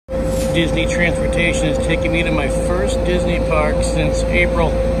Disney transportation is taking me to my first Disney park since April.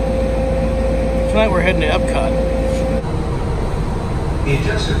 Tonight we're heading to EPCOT. In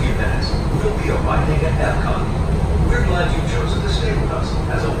just a few minutes, we'll be arriving at EPCOT. We're glad you've chosen to stay with us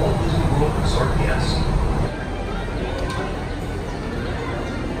as a Walt Disney World Resort guest.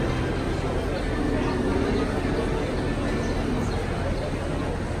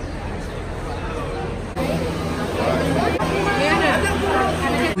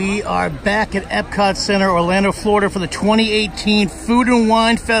 We are back at EPCOT Center, Orlando, Florida for the 2018 Food and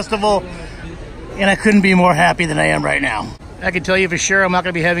Wine Festival, and I couldn't be more happy than I am right now. I can tell you for sure I'm not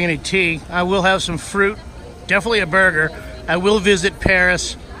going to be having any tea. I will have some fruit, definitely a burger. I will visit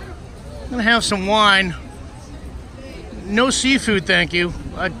Paris. I'm going to have some wine. No seafood, thank you.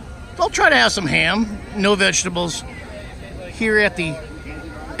 I'll try to have some ham, no vegetables, here at the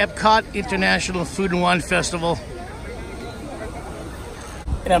EPCOT International Food and Wine Festival.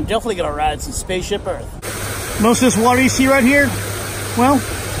 And I'm definitely going to ride some Spaceship Earth. Most of this water you see right here, well,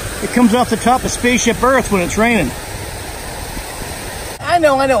 it comes off the top of Spaceship Earth when it's raining. I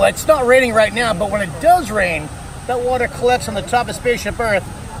know, it's not raining right now, but when it does rain, that water collects on the top of Spaceship Earth,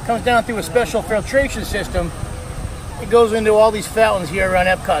 comes down through a special filtration system. It goes into all these fountains here around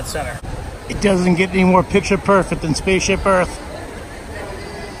EPCOT Center. It doesn't get any more picture perfect than Spaceship Earth.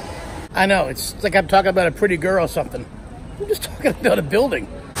 I know, it's like I'm talking about a pretty girl or something. I'm just talking about a building.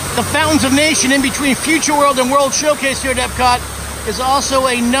 The Fountains of Nation in between Future World and World Showcase here at EPCOT is also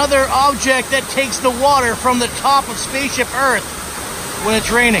another object that takes the water from the top of Spaceship Earth when it's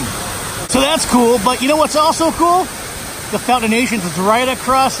raining. So that's cool, but you know what's also cool? The Fountain of Nations is right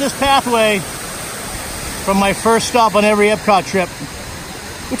across this pathway from my first stop on every EPCOT trip.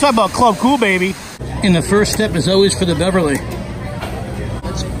 We're talking about Club Cool, baby. And the first step is always for the Beverly.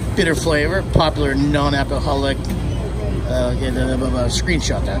 It's bitter flavor, popular non-alcoholic.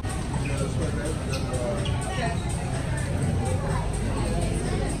 Screenshot that.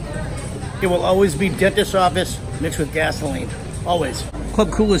 It will always be dentist's office mixed with gasoline. Always.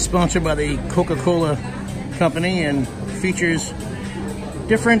 Club Cool is sponsored by the Coca-Cola company and features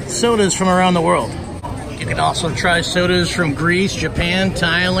different sodas from around the world. You can also try sodas from Greece, Japan,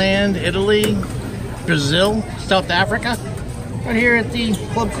 Thailand, Italy, Brazil, South Africa. Right here at the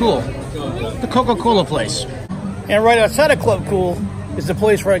Club Cool, the Coca-Cola place. And right outside of Club Cool is the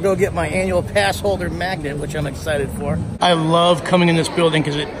place where I go get my annual pass holder magnet, which I'm excited for. I love coming in this building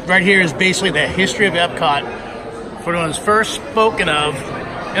because right here is basically the history of EPCOT, when it was first spoken of,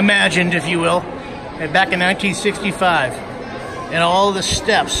 imagined, if you will, back in 1965. And all the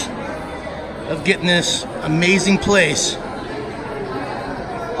steps of getting this amazing place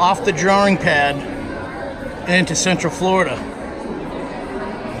off the drawing pad and into Central Florida.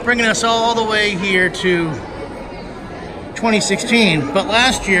 Bringing us all the way here to 2016, but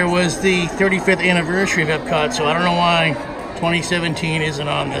last year was the 35th anniversary of EPCOT, so I don't know why 2017 isn't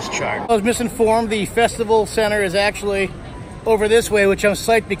on this chart. I was misinformed. The festival center is actually over this way, which I'm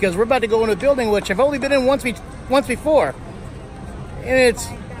psyched because we're about to go into a building which I've only been in once before, and it's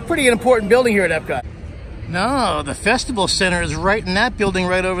a pretty important building here at EPCOT. No, the festival center is right in that building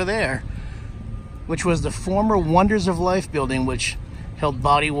right over there, which was the former Wonders of Life building, which held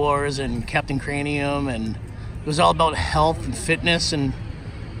Body Wars and Captain Cranium, and it was all about health and fitness and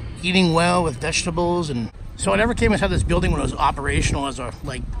eating well with vegetables. And so I never came inside this building when it was operational as a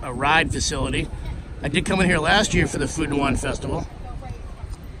ride facility. I did come in here last year for the Food and Wine Festival.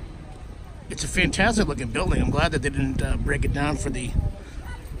 It's a fantastic looking building. I'm glad that they didn't break it down for the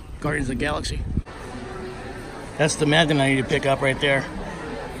Guardians of the Galaxy. That's the magnet I need to pick up right there.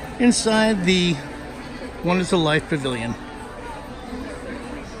 Inside the Wonders of Life Pavilion.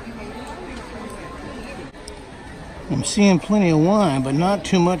 I'm seeing plenty of wine, but not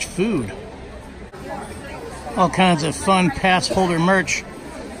too much food. All kinds of fun pass holder merch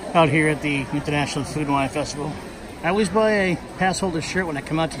out here at the International Food and Wine Festival. I always buy a pass holder shirt when I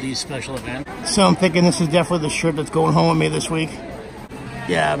come out to these special events. So I'm thinking this is definitely the shirt that's going home with me this week.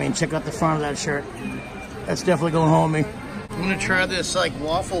 Yeah, I mean, check out the front of that shirt. That's definitely going home with me. I'm gonna try this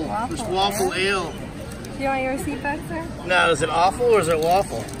waffle ale. Do you want your receipt back, sir? No, is it awful or is it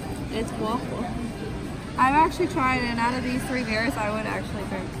waffle? It's waffle. I've actually tried it, and out of these 3 beers, I would actually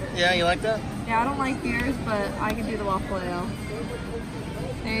drink it. Yeah, you like that? Yeah, I don't like beers, but I can do the waffle ale.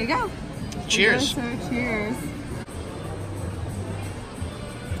 There you go. Cheers. So cheers.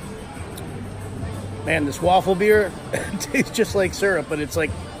 Man, this waffle beer tastes just like syrup, but it's like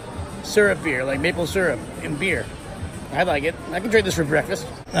syrup beer, like maple syrup in beer. I like it. I can drink this for breakfast.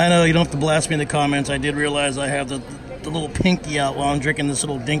 I know you don't have to blast me in the comments. I did realize I have the little pinky out while I'm drinking this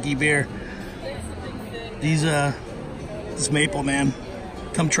little dinky beer. This maple, man,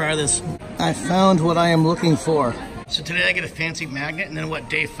 Come try this. I found what I am looking for. So today I get a fancy magnet, and then what,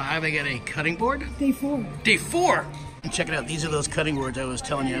 day 5 I get a cutting board? Day 4. Day 4! And check it out, these are those cutting boards I was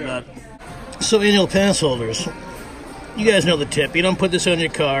telling you about. So annual pass holders, you guys know the tip. You don't put this on your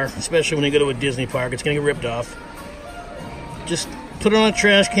car, especially when you go to a Disney park. It's gonna get ripped off. Just put it on a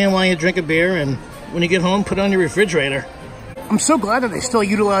trash can while you drink a beer, and when you get home, put it on your refrigerator. I'm so glad that they still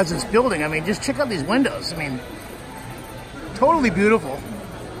utilize this building. I mean, just check out these windows. I mean, totally beautiful.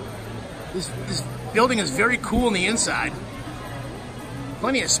 This building is very cool on the inside.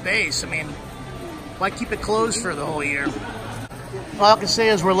 Plenty of space. I mean, why keep it closed for the whole year? All I can say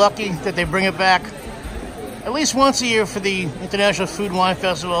is we're lucky that they bring it back at least once a year for the International Food and Wine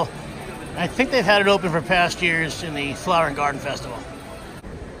Festival. I think they've had it open for past years in the Flower and Garden Festival.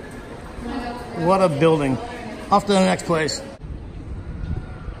 What a building. Off to the next place.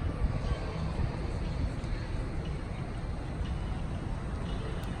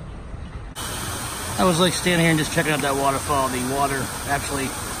 I was like standing here and just checking out that waterfall. The water actually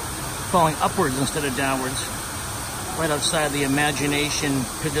falling upwards instead of downwards. Right outside the Imagination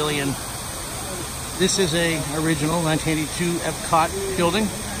Pavilion. This is a original 1982 EPCOT building.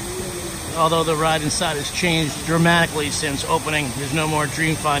 Although the ride inside has changed dramatically since opening. There's no more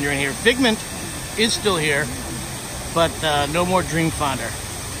Dreamfinder in here. Figment is still here, but no more Dreamfinder,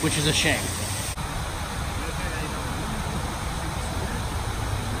 which is a shame.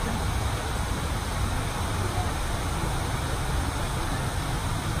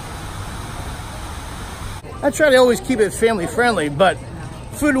 I try to always keep it family friendly, but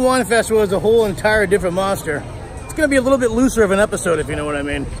Food and Wine Festival is a whole entire different monster. It's going to be a little bit looser of an episode, if you know what I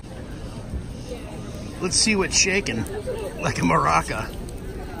mean. Let's see what's shaking like a maraca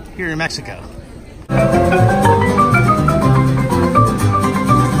here in Mexico.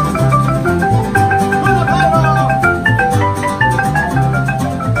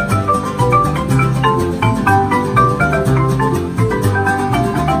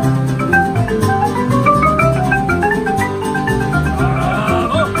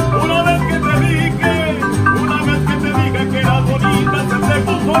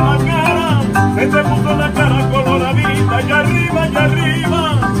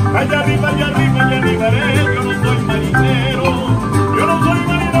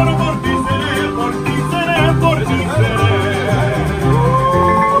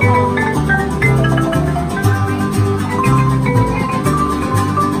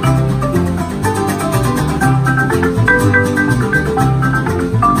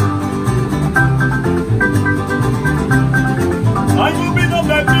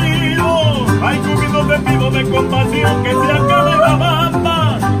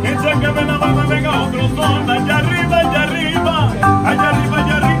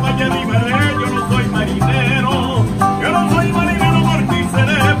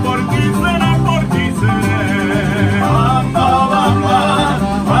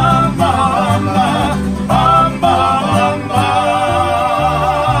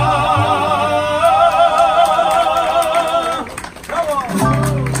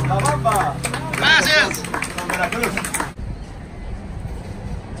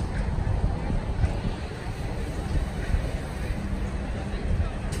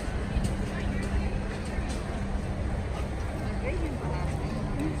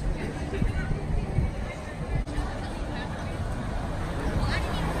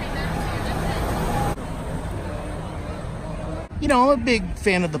 You know, I'm a big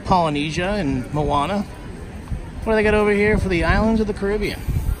fan of the Polynesia and Moana. What do they got over here for the islands of the Caribbean?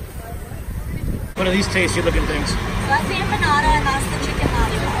 What are these tasty looking things? That's the empanada and that's the chicken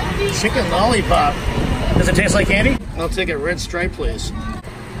lollipop. Chicken lollipop. Does it taste like candy? I'll take a red stripe, please.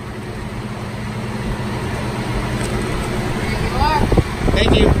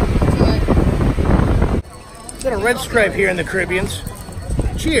 Thank you. Got a red stripe here in the Caribbeans.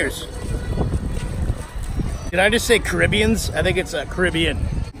 Cheers. Did I just say Caribbeans? I think it's a Caribbean.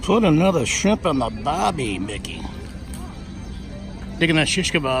 Put another shrimp on the bobby, Mickey. Digging that shish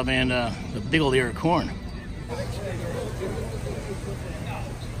kebab and the big old ear of corn.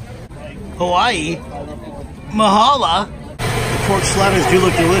 Hawaii. Mahala. The pork sliders do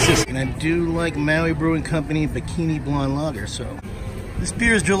look delicious. And I do like Maui Brewing Company Bikini Blonde Lager, so this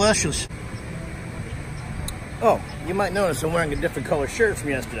beer is delicious. Oh, you might notice I'm wearing a different color shirt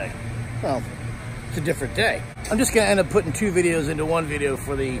from yesterday. Well, it's a different day. I'm just gonna end up putting 2 videos into 1 video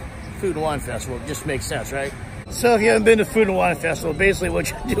for the Food and Wine Festival. It just makes sense, right? So if you haven't been to Food and Wine Festival, basically what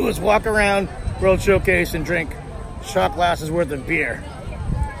you do is walk around World Showcase and drink shot glasses worth of beer.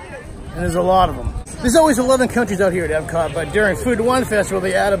 And there's a lot of them. There's always 11 countries out here at EPCOT, but during Food and Wine Festival,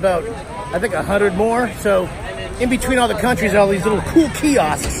 they add about, I think, 100 more. So in between all the countries, all these little cool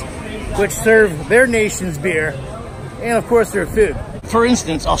kiosks which serve their nation's beer and, of course, their food. For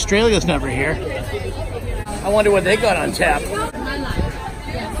instance, Australia's never here. I wonder what they got on tap.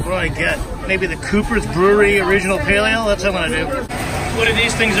 What do I get? Maybe the Cooper's Brewery Original Pale Ale? That's what I'm gonna do. What are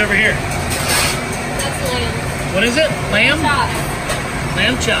these things over here? That's lamb. What is it? Lamb? Chops.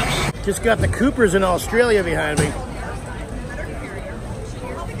 Lamb chops. Just got the Coopers in Australia behind me.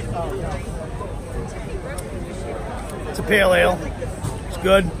 It's a pale ale. It's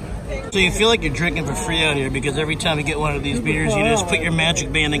good. So you feel like you're drinking for free out here because every time you get one of these beers, you just put your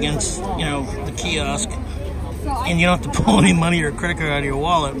magic band against, you know, the kiosk, and you don't have to pull any money or credit card out of your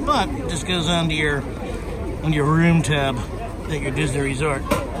wallet, but it just goes onto your room tab at your Disney resort.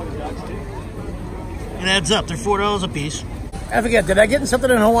 It adds up. They're $4 a piece. I forget, did I get something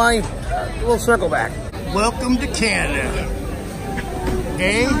in Hawaii? We'll circle back. Welcome to Canada.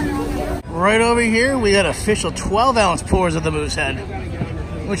 Okay, right over here we got official 12-ounce pours of the Moosehead,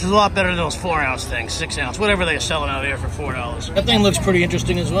 which is a lot better than those 4-ounce things, 6-ounce, whatever they're selling out here for $4. That thing looks pretty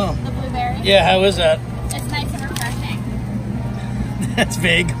interesting as well. The blueberry. Yeah, how is that? It's nice and refreshing. That's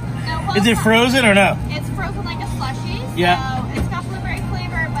vague. No, well, Is it frozen or no? It's frozen like a slushie. So Yeah. it's got blueberry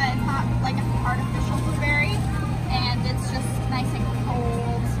flavor, but it's not like an artificial blueberry. And it's just nice and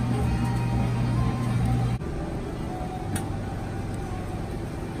cold.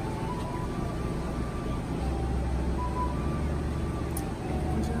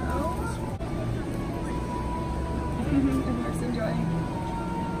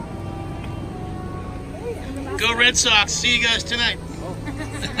 Go Red Sox. See you guys tonight. See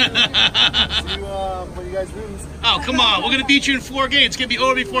you when you guys lose. Oh, come on. We're going to beat you in 4 games. It's going to be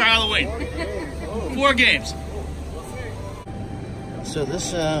over before Halloween. 4 games. So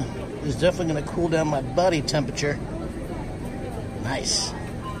this is definitely going to cool down my body temperature. Nice.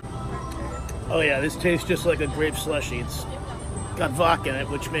 Oh yeah, this tastes just like a grape slushie. It's got vodka in it,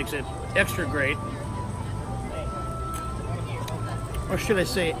 which makes it extra great. Or should I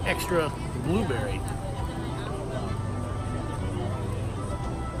say extra blueberry?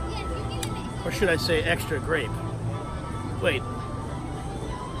 Or should I say extra grape? Wait.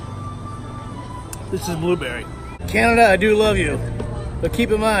 This is blueberry. Canada, I do love you. But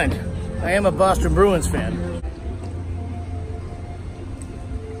keep in mind, I am a Boston Bruins fan.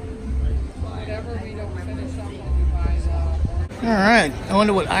 Alright, I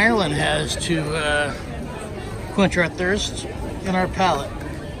wonder what Ireland has to quench our thirst in our palate.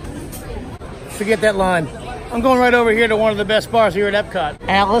 Forget that line. I'm going right over here to one of the best bars here at EPCOT.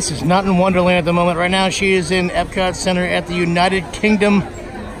 Alice is not in Wonderland at the moment. Right now she is in EPCOT Center at the United Kingdom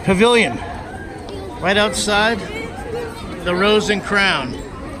Pavilion. Right outside the Rose and Crown.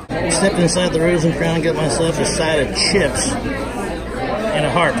 I stepped inside the Rose and Crown and got myself a side of chips and a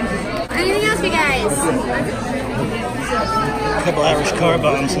harp. Anything else, you guys? A couple Irish car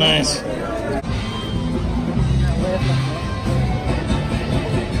bombs, nice.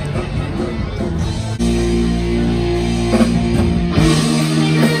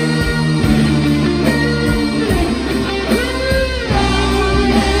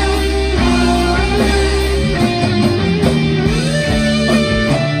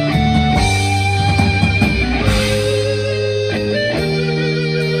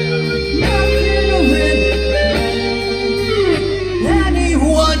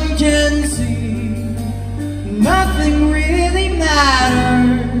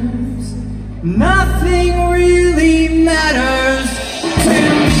 Nothing really matters to me.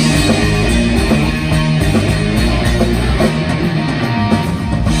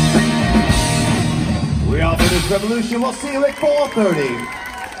 We are British Revolution. We'll see you at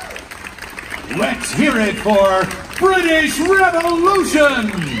 4:30. Let's hear it for British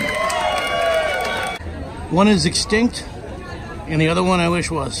Revolution. One is extinct, and the other one I wish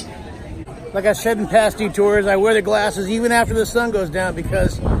was. Like I said in past detours, I wear the glasses even after the sun goes down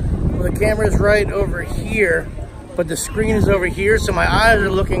because the camera is right over here, but the screen is over here, so my eyes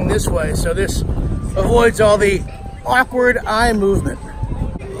are looking this way, so this avoids all the awkward eye movement.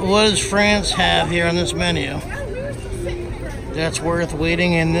 What does France have here on this menu that's worth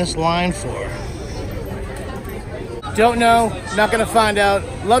waiting in this line for? Don't know, not gonna find out.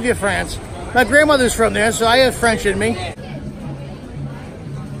 Love you, France. My grandmother's from there, so I have French in me.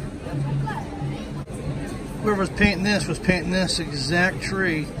 Whoever was painting this exact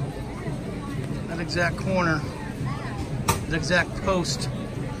tree, that exact corner, that exact post,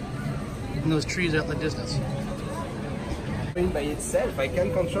 and those trees out in the distance. By itself, I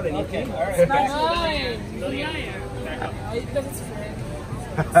can't control anything.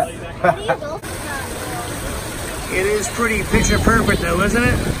 It is pretty picture perfect though, isn't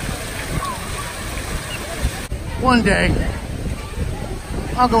it? one day,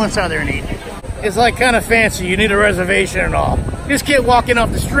 I'll go inside there and eat. It's like kind of fancy. You need a reservation and all. You just can't walk in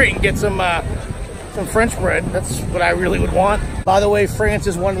off the street and get some French bread. That's what I really would want. By the way, France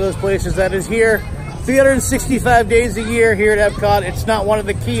is one of those places that is here 365 days a year here at EPCOT. It's not one of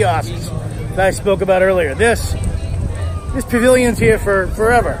the kiosks that I spoke about earlier. This pavilion's here for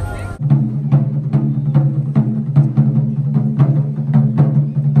forever.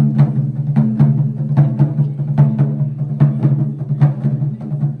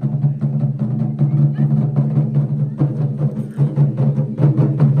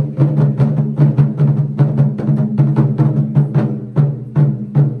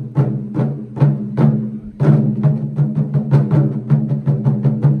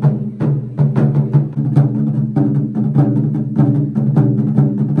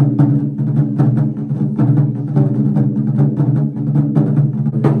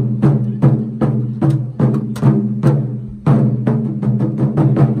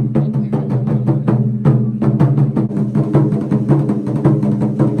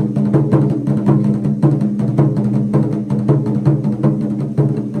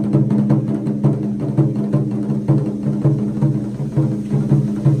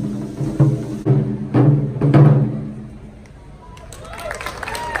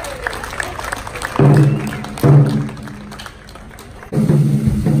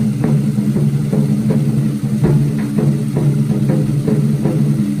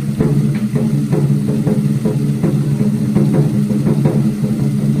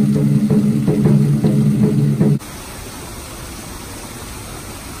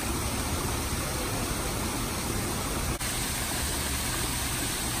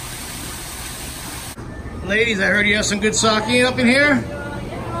 Ladies, I heard you have some good sake up in here.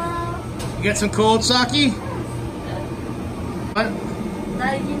 You got some cold sake? What?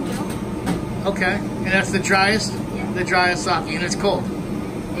 Okay, and that's the driest? Yeah. The driest sake, and it's cold.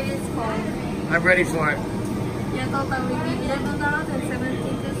 It is cold. I'm ready for it. Your total will be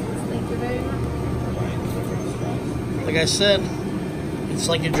 $11.17. Thank you very much. Like I said, it's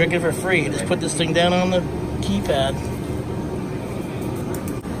like you're drinking for free. Just put this thing down on the keypad.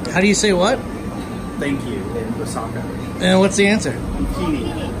 How do you say what? Thank you in Osaka. And what's the answer?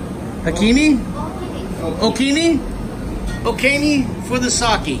 Hakini? Okini? Okini for the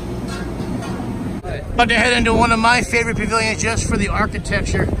sake. About to head into one of my favorite pavilions just for the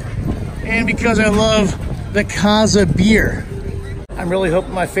architecture and because I love the Casa beer. I'm really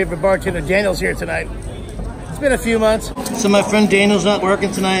hoping my favorite bartender Daniel's here tonight. It's been a few months. So my friend Daniel's not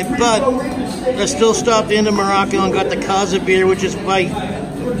working tonight, but I still stopped into Morocco and got the Casa beer, which is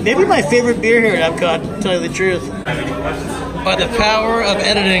maybe my favorite beer here at EPCOT, to tell you the truth. By the power of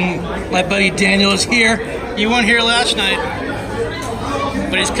editing, my buddy Daniel is here. He wasn't here last night,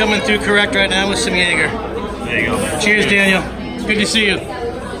 but he's coming through correct right now with some Jaeger. There you go. Cheers, Daniel. Good to see you.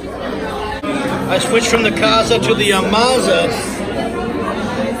 I switched from the Casa to the Amaza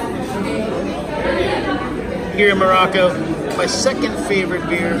here in Morocco. My second favorite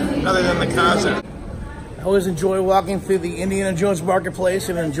beer, other than the Casa. I always enjoy walking through the Indiana Jones marketplace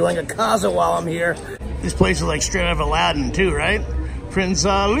and enjoying a Casa while I'm here. This place is like straight out of Aladdin too, right? Prince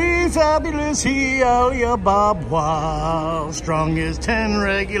Ali, fabulous he, Ali Bob, wow. Strong as 10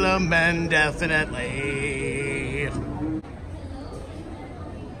 regular men, definitely.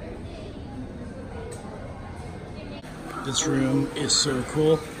 This room is so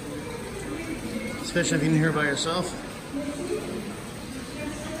cool. Especially if you're in here by yourself.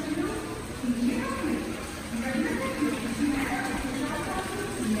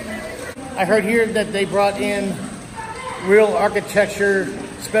 I heard here that they brought in real architecture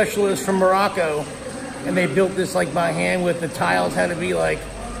specialists from Morocco and they built this like by hand with the tiles had to be like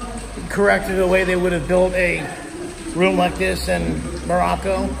corrected the way they would have built a room like this in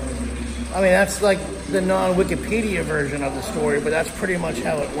Morocco. I mean, that's like the non-Wikipedia version of the story, but that's pretty much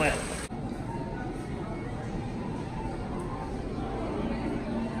how it went.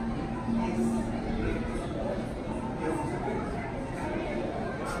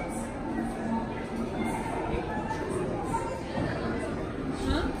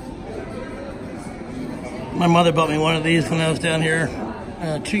 My mother bought me one of these when I was down here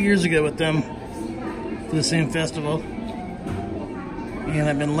 2 years ago with them for the same festival. And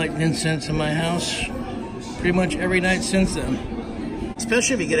I've been lighting incense in my house pretty much every night since then.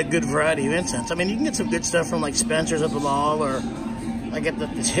 Especially if you get a good variety of incense. I mean, you can get some good stuff from like Spencer's at the mall, or I get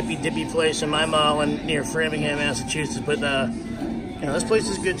this hippy-dippy place in my mall near Framingham, Massachusetts. But, you know, this place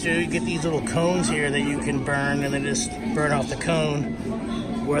is good too. You get these little cones here that you can burn and then just burn off the cone.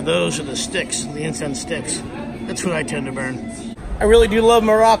 Where those are the sticks, the incense sticks. That's what I tend to burn. I really do love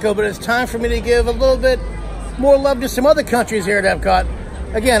Morocco, but it's time for me to give a little bit more love to some other countries here at EPCOT.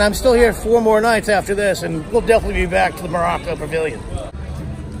 Again, I'm still here 4 more nights after this, and we'll definitely be back to the Morocco Pavilion.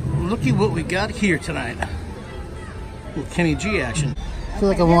 Looky what we got here tonight. Little Kenny G action. I feel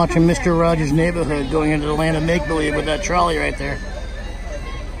like I'm watching Mr. Rogers' Neighborhood going into the land of make-believe with that trolley right there.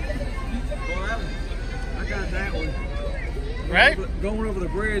 I got that one. Right? Going over the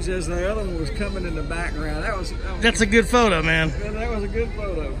bridge as the other one was coming in the background. That's a good photo, man. That was a good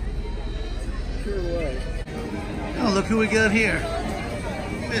photo. Sure was. Oh, look who we got here.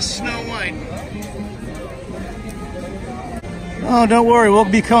 Miss Snow White. Oh, don't worry. We'll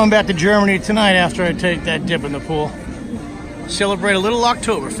be coming back to Germany tonight after I take that dip in the pool. Celebrate a little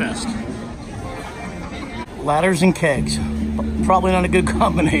Oktoberfest. Ladders and kegs. Probably not a good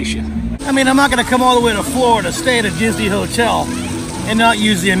combination. I mean, I'm not going to come all the way to Florida, stay at a Disney hotel, and not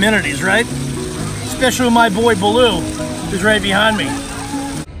use the amenities, right? Especially with my boy Baloo, who's right behind me.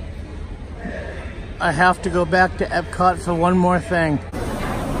 I have to go back to EPCOT for one more thing.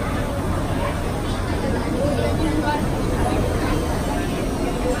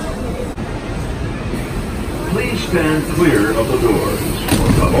 Please stand clear of the doors.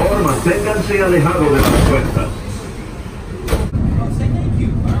 Por favor, manténganse alejados de las puertas. Say thank you.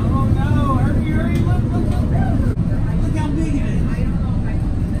 Oh no, hurry, look how big it is.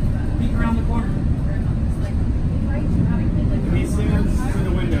 Peek around the corner. When he stands in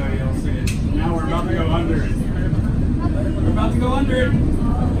the window, you'll see it. Now we're about to go under it. We're about to go under it.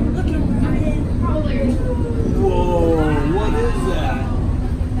 Whoa, what is that?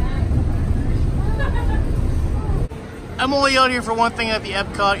 I'm only out here for one thing at the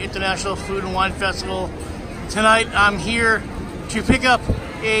EPCOT International Food and Wine Festival. Tonight I'm here to pick up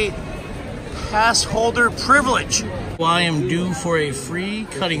a pass holder privilege. Well, I am due for a free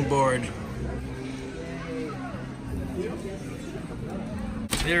cutting board.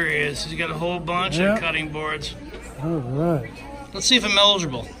 There he is. He's got a whole bunch of cutting boards. All right. Let's see if I'm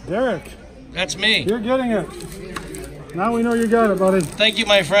eligible. Derek, That's me. you're getting it. Now we know you got it, buddy. Thank you,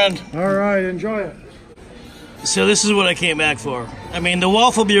 my friend. All right, enjoy it. So this is what I came back for. I mean, the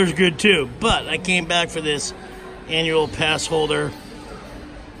waffle beer is good too, but I came back for this annual pass holder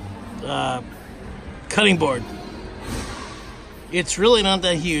cutting board. It's really not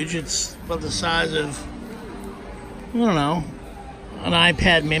that huge. It's about the size of, I don't know, an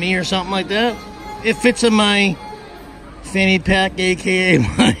iPad mini or something like that. It fits in my fanny pack, aka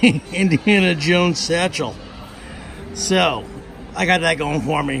my Indiana Jones satchel. So I got that going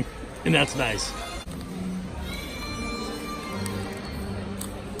for me, and that's nice.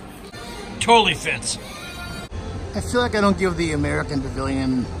 Totally fits. I feel like I don't give the American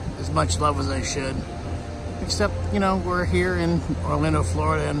Pavilion as much love as I should. Except, you know, we're here in Orlando,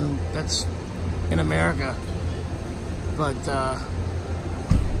 Florida, and that's in America. But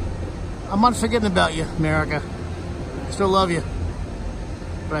I'm not forgetting about you, America. I still love you.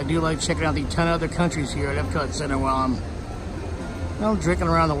 But I do like checking out the 10 other countries here at EPCOT Center while I'm, you know, drinking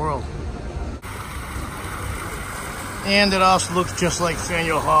around the world. And it also looks just like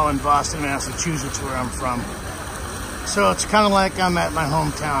Faneuil Hall in Boston, Massachusetts, where I'm from. So it's kind of like I'm at my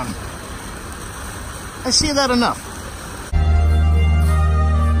hometown. I see that enough.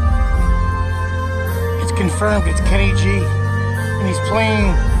 It's confirmed, it's Kenny G. And he's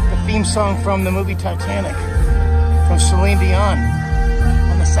playing the theme song from the movie Titanic, from Celine Dion,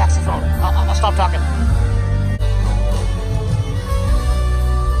 on the saxophone. I'll stop talking.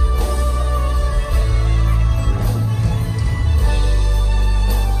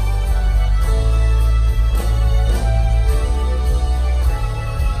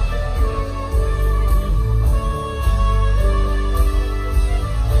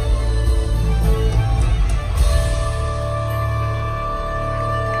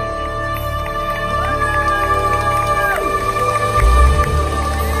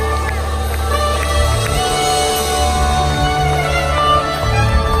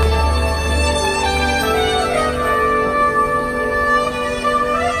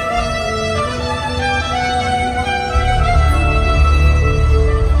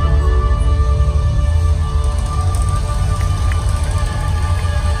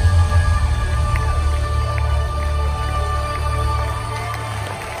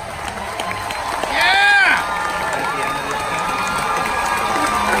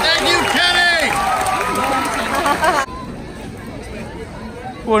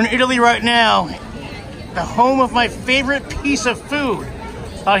 We're in Italy right now, the home of my favorite piece of food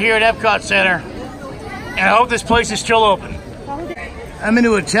out here at EPCOT Center. And I hope this place is still open. I'm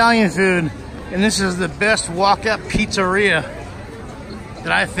into Italian food, and this is the best walk-up pizzeria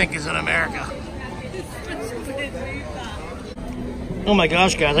that I think is in America. Oh my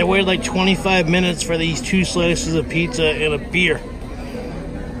gosh, guys, I waited like 25 minutes for these 2 slices of pizza and a beer.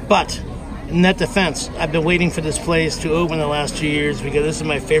 But, in that defense, I've been waiting for this place to open the last 2 years because this is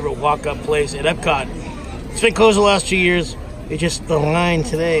my favorite walk-up place at EPCOT. It's been closed the last 2 years. It's just the line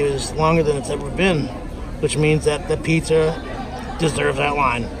today is longer than it's ever been, which means that the pizza deserves that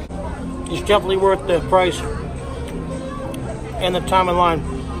line. It's definitely worth the price and the time in line.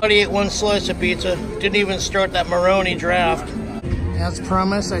 I already ate 1 slice of pizza. Didn't even start that Maroni draft. As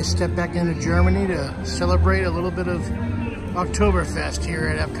promised, I stepped back into Germany to celebrate a little bit of Oktoberfest here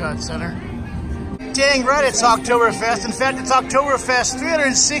at EPCOT Center. Dang right, it's Oktoberfest. In fact, it's Oktoberfest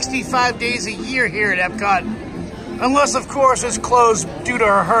 365 days a year here at EPCOT. Unless, of course, it's closed due to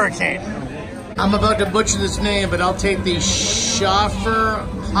a hurricane. I'm about to butcher this name, but I'll take the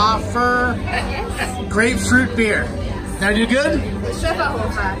Schafferhofer grapefruit beer. Did I do good?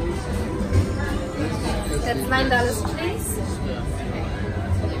 Schafferhofer. That's $9, please.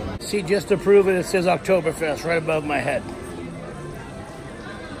 See, just to prove it, it says Oktoberfest right above my head.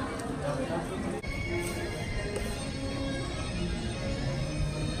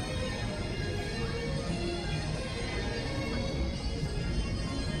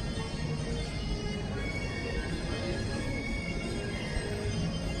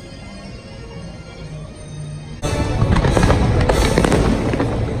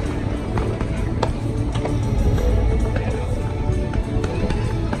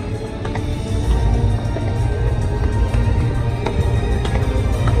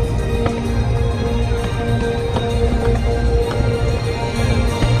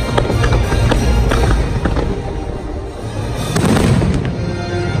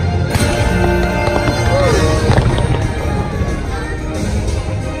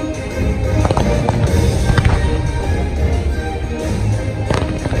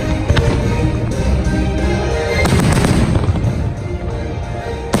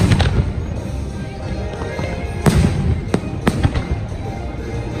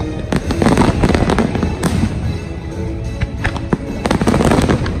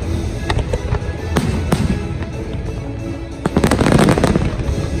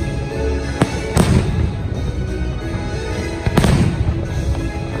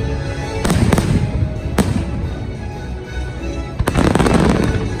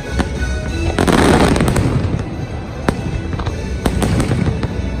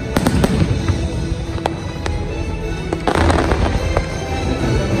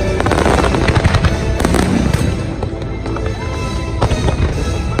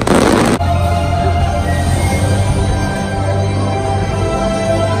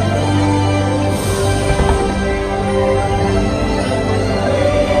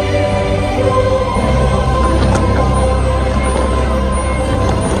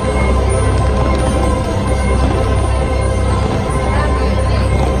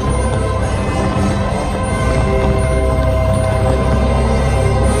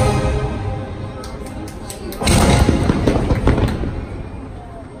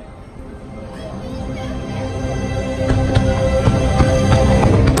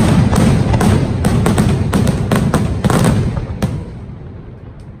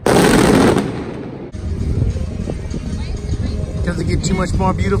 Doesn't get too much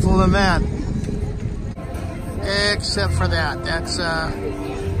more beautiful than that. Except for that. That's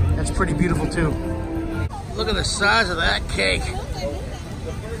pretty beautiful too. Look at the size of that cake.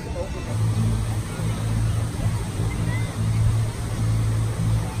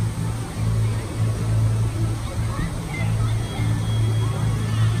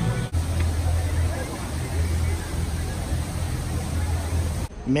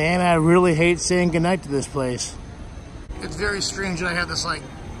 Man, I really hate saying goodnight to this place. It's very strange that I have this like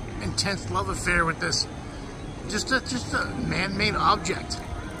intense love affair with this just a man-made object.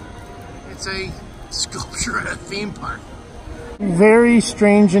 It's a sculpture at a theme park. Very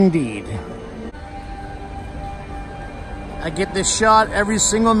strange indeed. I get this shot every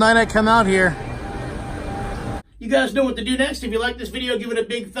single night I come out here. You guys know what to do next. If you like this video, give it a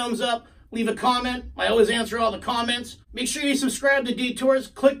big thumbs up. Leave a comment. I always answer all the comments. Make sure you subscribe to Detours.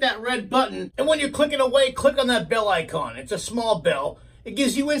 Click that red button. And when you're clicking away, click on that bell icon. It's a small bell. It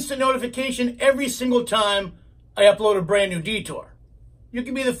gives you instant notification every single time I upload a brand new Detour. You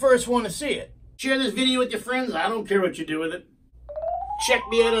can be the first one to see it. Share this video with your friends. I don't care what you do with it. Check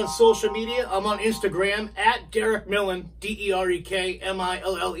me out on social media. I'm on Instagram at Derek Millen,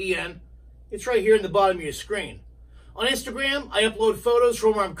 DerekMillen. It's right here in the bottom of your screen. On Instagram, I upload photos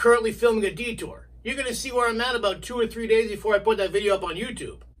from where I'm currently filming a Detour. You're going to see where I'm at about 2 or 3 days before I put that video up on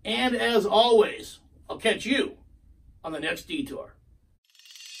YouTube. And as always, I'll catch you on the next Detour.